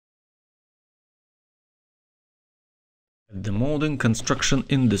In the modern construction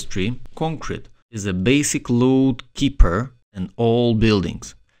industry, concrete is a basic load keeper in all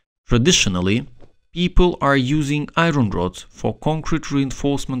buildings. Traditionally, people are using iron rods for concrete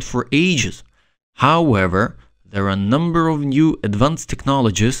reinforcement for ages. However, there are a number of new advanced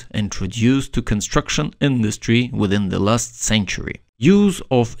technologies introduced to construction industry within the last century. Use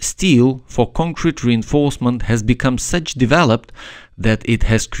of steel for concrete reinforcement has become such developed that it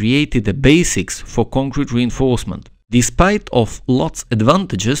has created the basics for concrete reinforcement. Despite of lots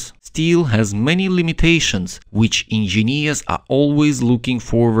advantages, steel has many limitations which engineers are always looking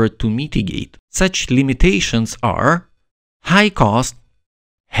forward to mitigate. Such limitations are high cost,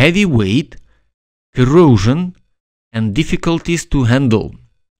 heavy weight, corrosion, and difficulties to handle.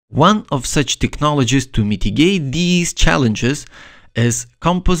 One of such technologies to mitigate these challenges is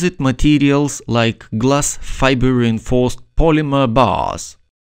composite materials like glass fiber reinforced polymer bars.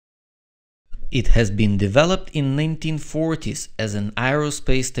 It has been developed in 1940s as an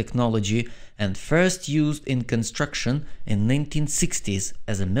aerospace technology and first used in construction in 1960s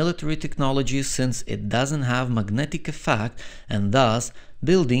as a military technology, since it doesn't have magnetic effect and thus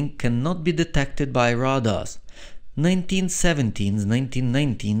building cannot be detected by radars. 1970s,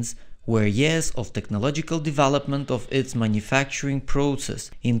 1990s were years of technological development of its manufacturing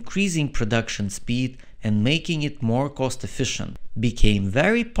process, increasing production speed and making it more cost-efficient. Became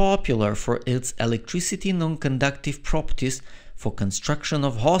very popular for its electricity non-conductive properties for construction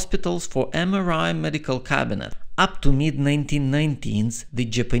of hospitals for MRI medical cabinet. Up to mid-1990s, the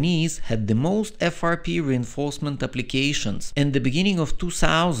Japanese had the most FRP reinforcement applications. In the beginning of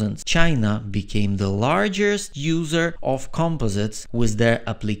 2000s, China became the largest user of composites with their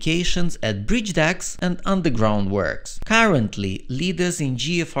applications at bridge decks and underground works. Currently, leaders in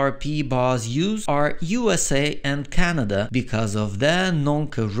GFRP bars use are USA and Canada because of their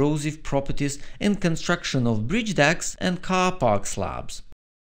non-corrosive properties in construction of bridge decks and car park slabs.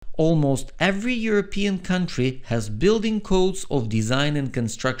 Almost every European country has building codes of design and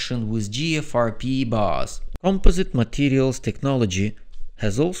construction with GFRP bars. Composite materials technology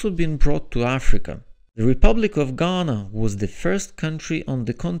has also been brought to Africa. The Republic of Ghana was the first country on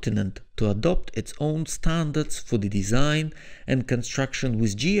the continent to adopt its own standards for the design and construction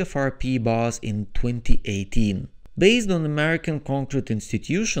with GFRP bars in 2018. Based on American Concrete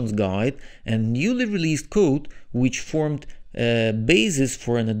Institution's guide and newly released code, which formed a basis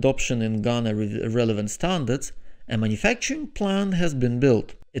for an adoption in Ghana relevant standards, a manufacturing plant has been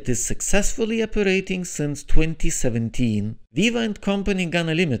built. It is successfully operating since 2017. Viva & Company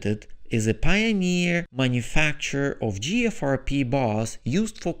Ghana Limited is a pioneer manufacturer of GFRP bars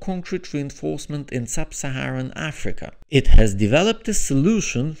used for concrete reinforcement in sub-Saharan Africa. It has developed a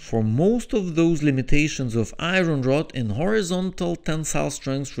solution for most of those limitations of iron rod in horizontal tensile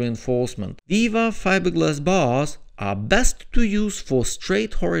strength reinforcement. Viva fiberglass bars are best to use for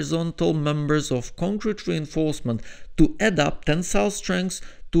straight horizontal members of concrete reinforcement to adapt tensile strength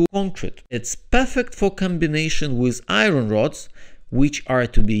to concrete. It's perfect for combination with iron rods, which are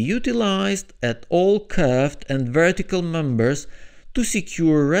to be utilized at all curved and vertical members to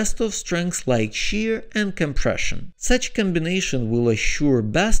secure rest of strengths like shear and compression. Such combination will assure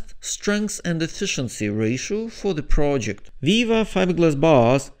best strength and efficiency ratio for the project. Viva fiberglass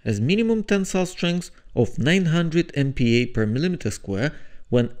bars has minimum tensile strength of 900 MPa per millimeter square,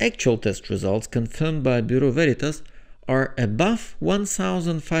 when actual test results confirmed by Bureau Veritas are above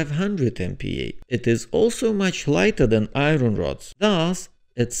 1500 MPa. It is also much lighter than iron rods. Thus,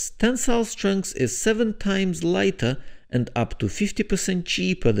 its tensile strength is 7 times lighter and up to 50%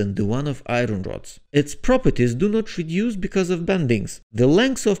 cheaper than the one of iron rods. Its properties do not reduce because of bendings. The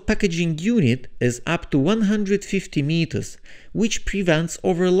length of packaging unit is up to 150 meters, which prevents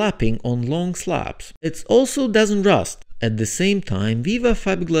overlapping on long slabs. It also doesn't rust. At the same time, Viva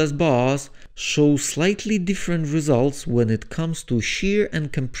fiberglass bars show slightly different results when it comes to shear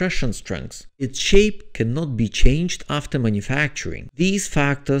and compression strengths. Its shape cannot be changed after manufacturing. These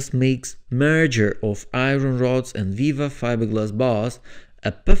factors makes merger of iron rods and Viva fiberglass bars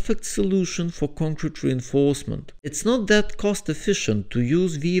a perfect solution for concrete reinforcement. It's not that cost efficient to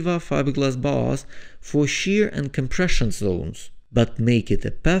use Viva fiberglass bars for shear and compression zones, but make it a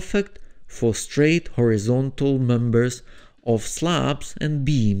perfect for straight horizontal members of slabs and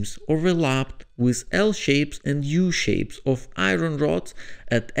beams overlapped with L shapes and U shapes of iron rods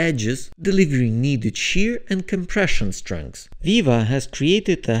at edges, delivering needed shear and compression strengths. Viva has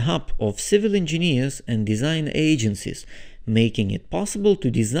created a hub of civil engineers and design agencies, making it possible to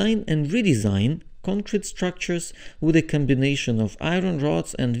design and redesign concrete structures with a combination of iron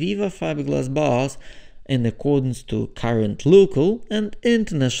rods and Viva fiberglass bars in accordance to current local and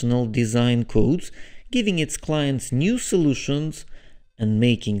international design codes, giving its clients new solutions and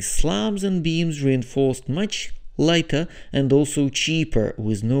making slabs and beams reinforced much lighter and also cheaper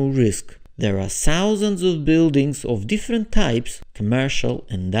with no risk. There are thousands of buildings of different types, commercial,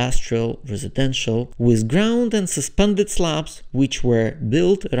 industrial, residential, with ground and suspended slabs which were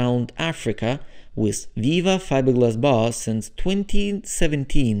built around Africa with Viva fiberglass bars since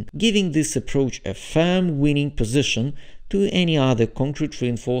 2017, giving this approach a firm winning position to any other concrete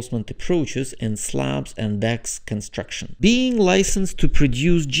reinforcement approaches in slabs and decks construction. Being licensed to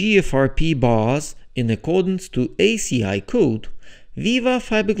produce GFRP bars in accordance to ACI code, Viva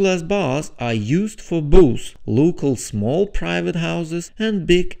fiberglass bars are used for both local small private houses and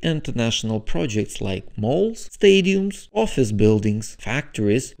big international projects like malls, stadiums, office buildings,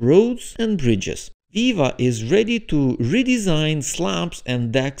 factories, roads and bridges. Viva is ready to redesign slabs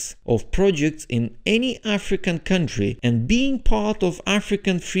and decks of projects in any African country and being part of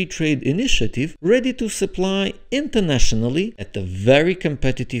African Free Trade Initiative, ready to supply internationally at a very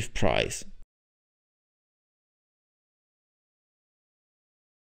competitive price.